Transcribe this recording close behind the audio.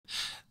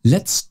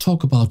Let's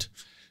talk about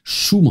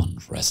Schumann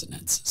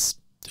resonances,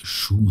 the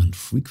Schumann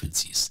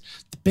frequencies,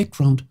 the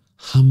background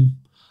hum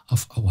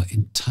of our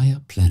entire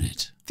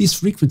planet. These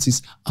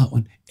frequencies are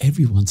on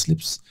everyone's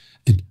lips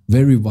and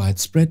very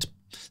widespread.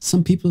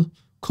 Some people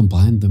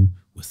combine them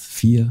with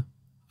fear,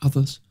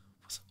 others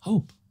with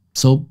hope.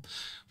 So,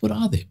 what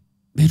are they?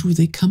 Where do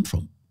they come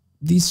from?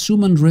 These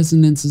Schumann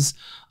resonances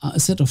are a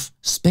set of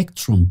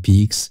spectrum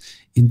peaks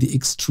in the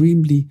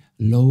extremely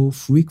low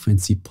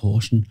frequency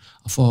portion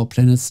of our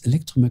planet's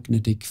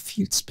electromagnetic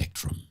field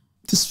spectrum.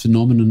 This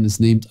phenomenon is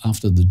named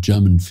after the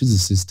German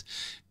physicist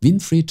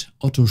Winfred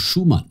Otto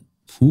Schumann,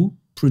 who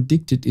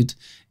predicted it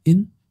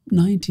in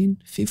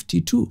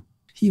 1952.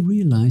 He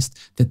realized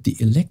that the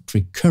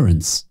electric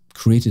currents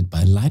created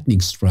by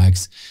lightning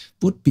strikes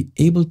would be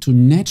able to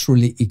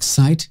naturally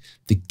excite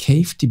the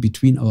cavity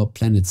between our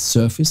planet's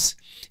surface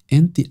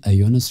and the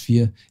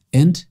ionosphere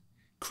and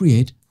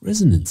create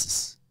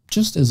resonances.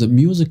 Just as a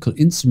musical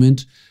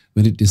instrument,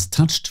 when it is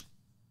touched,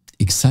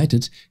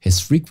 excited, has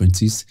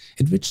frequencies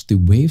at which the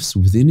waves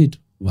within it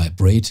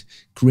vibrate,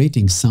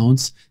 creating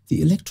sounds,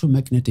 the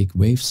electromagnetic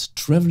waves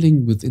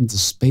traveling within the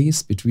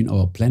space between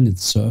our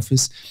planet's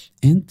surface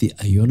and the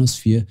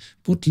ionosphere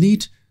would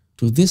lead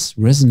to this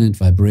resonant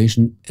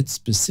vibration at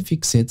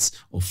specific sets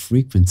of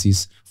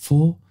frequencies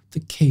for the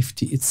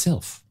cavity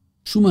itself.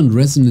 Schumann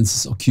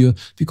resonances occur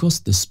because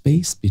the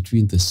space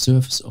between the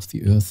surface of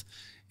the Earth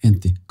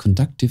and the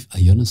conductive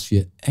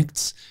ionosphere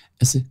acts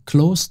as a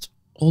closed,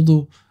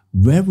 although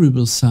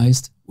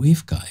variable-sized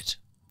waveguide.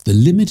 The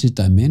limited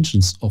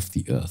dimensions of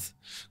the Earth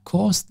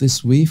cause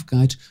this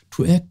waveguide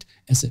to act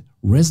as a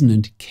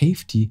resonant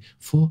cavity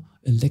for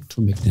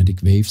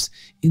electromagnetic waves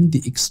in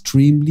the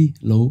extremely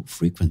low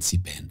frequency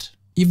band.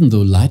 Even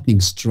though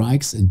lightning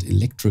strikes and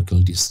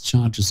electrical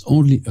discharges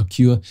only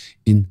occur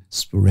in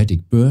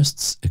sporadic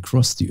bursts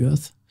across the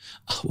Earth,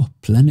 our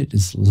planet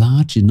is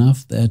large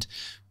enough that,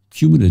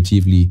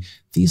 cumulatively,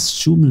 these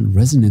Schumann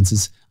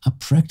resonances are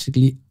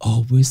practically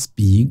always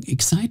being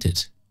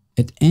excited.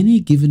 At any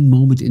given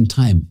moment in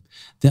time,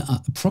 there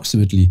are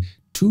approximately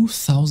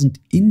 2,000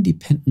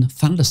 independent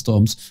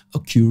thunderstorms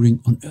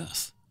occurring on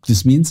Earth.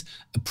 This means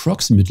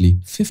approximately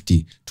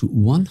 50 to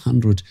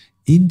 100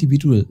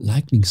 individual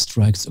lightning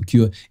strikes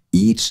occur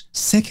each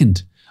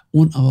second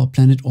on our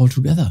planet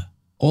altogether.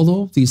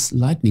 Although these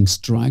lightning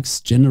strikes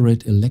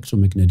generate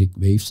electromagnetic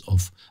waves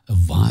of a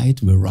wide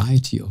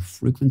variety of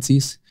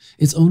frequencies,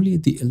 it's only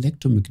the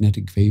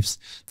electromagnetic waves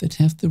that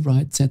have the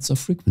right sets of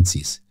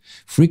frequencies.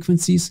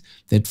 Frequencies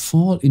that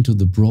fall into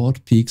the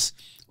broad peaks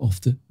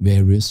of the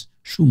various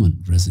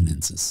Schumann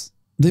resonances.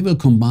 They will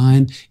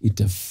combine,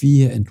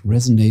 interfere and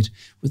resonate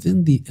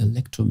within the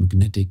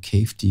electromagnetic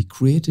cavity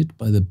created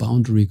by the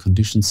boundary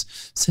conditions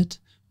set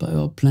by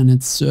our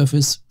planet's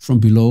surface from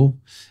below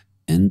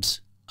and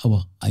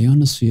our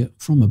ionosphere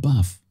from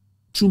above.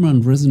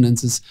 Schumann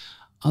resonances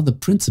are the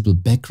principal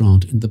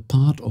background in the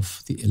part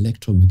of the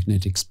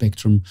electromagnetic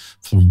spectrum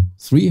from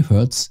 3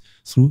 Hz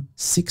through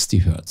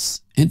 60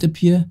 Hz and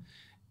appear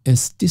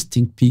as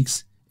distinct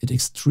peaks at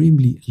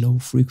extremely low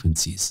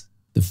frequencies.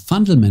 The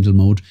fundamental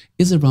mode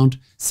is around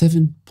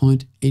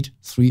 7.83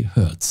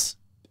 Hz,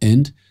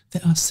 and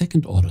there are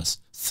second orders,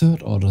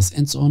 third orders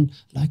and so on,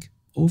 like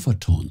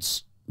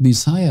overtones.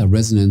 These higher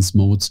resonance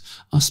modes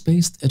are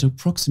spaced at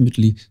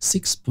approximately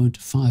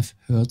 6.5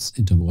 Hz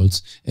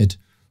intervals at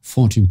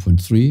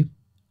 14.3,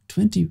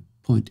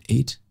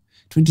 20.8,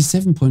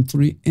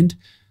 27.3 and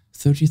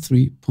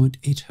 33.8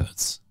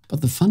 Hz.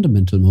 But the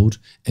fundamental mode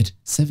at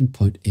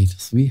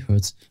 7.83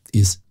 Hz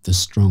is the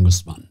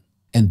strongest one.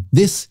 And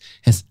this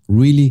has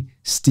really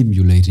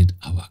stimulated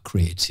our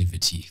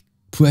creativity.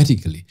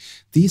 Poetically,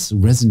 these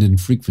resonant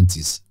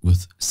frequencies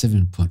with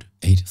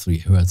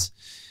 7.83 Hz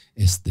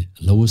as the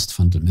lowest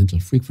fundamental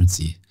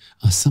frequency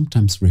are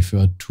sometimes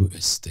referred to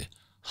as the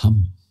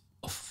hum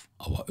of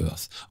our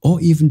Earth, or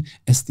even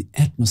as the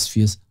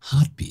atmosphere's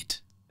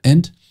heartbeat.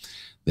 And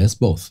there's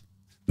both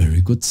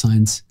very good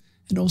signs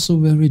and also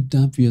very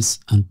dubious,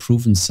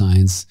 unproven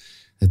signs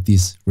that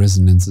these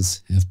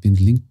resonances have been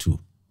linked to.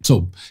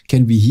 So,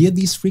 can we hear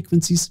these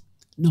frequencies?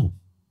 No,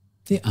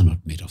 they are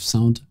not made of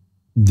sound.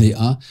 They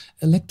are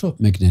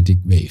electromagnetic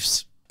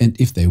waves. And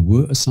if they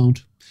were a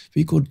sound,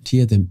 we couldn't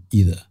hear them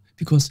either,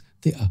 because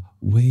they are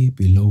way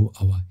below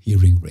our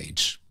hearing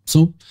range.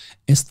 So,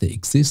 as they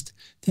exist,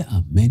 there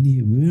are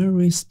many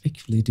very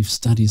speculative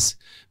studies,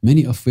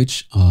 many of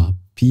which are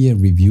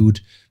peer-reviewed,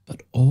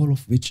 but all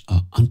of which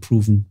are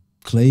unproven,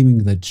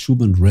 claiming that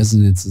Schumann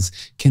resonances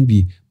can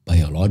be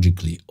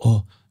biologically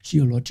or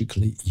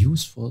geologically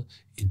useful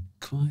in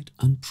quite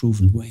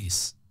unproven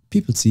ways.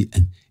 People see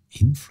an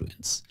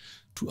influence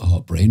to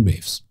our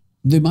brainwaves.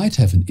 They might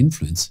have an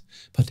influence,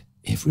 but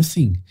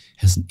everything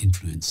has an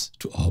influence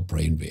to our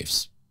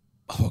brainwaves.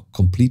 Our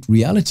complete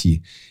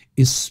reality,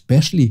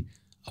 especially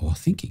our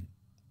thinking,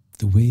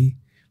 the way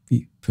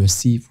we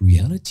perceive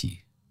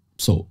reality.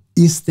 So,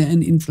 is there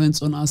an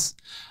influence on us?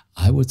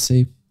 I would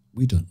say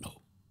we don't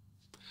know.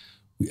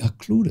 We are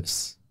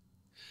clueless.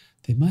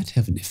 They might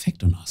have an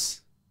effect on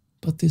us,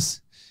 but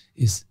this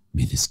is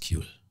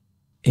minuscule.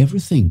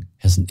 Everything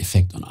has an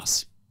effect on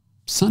us.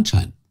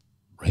 Sunshine,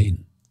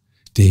 rain,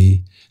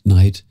 day,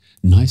 night,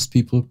 nice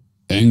people,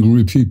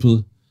 angry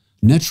people,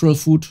 natural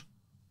food,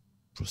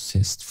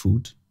 processed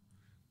food,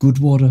 good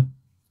water,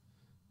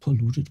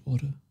 polluted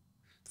water.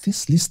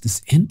 This list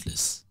is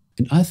endless.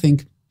 And I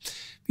think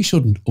we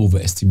shouldn't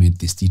overestimate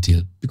this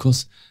detail,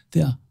 because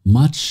there are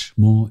much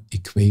more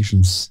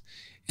equations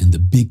in the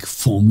big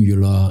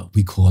formula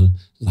we call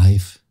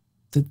life,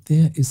 that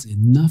there is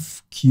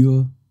enough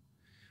cure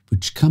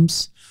which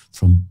comes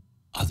from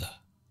other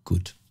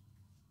good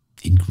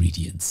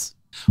ingredients.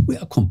 We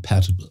are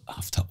compatible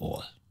after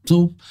all.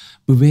 So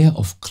beware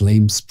of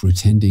claims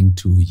pretending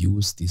to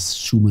use these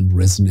Schumann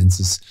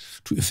resonances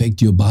to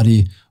affect your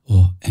body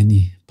or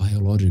any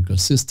biological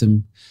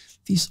system.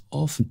 These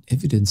often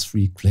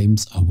evidence-free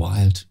claims are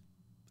wild,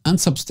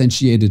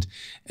 unsubstantiated,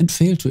 and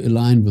fail to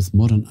align with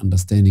modern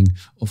understanding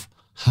of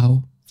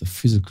how the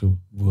physical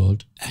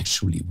world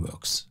actually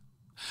works.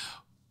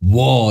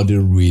 What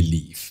a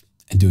relief!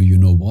 And do you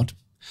know what?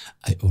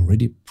 I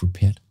already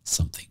prepared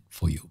something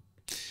for you.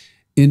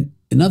 In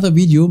another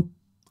video,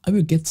 I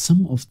will get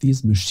some of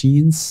these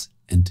machines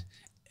and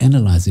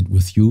analyze it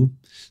with you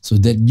so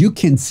that you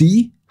can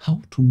see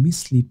how to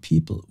mislead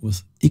people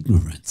with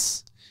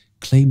ignorance,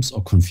 claims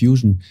or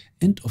confusion,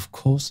 and of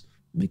course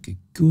make a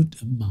good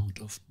amount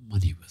of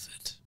money with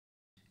it.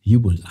 You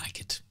will like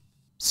it.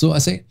 So I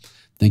say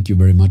thank you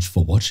very much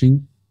for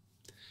watching.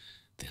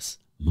 There's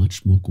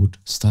much more good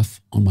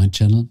stuff on my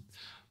channel,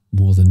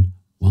 more than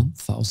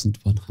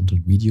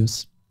 1,100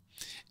 videos,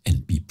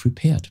 and be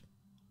prepared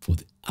for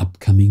the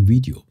upcoming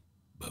video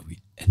where we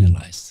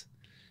analyze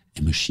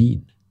a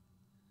machine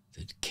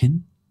that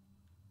can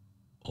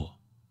or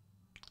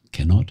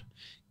cannot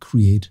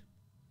create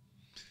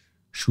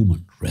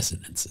Schumann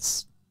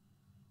resonances.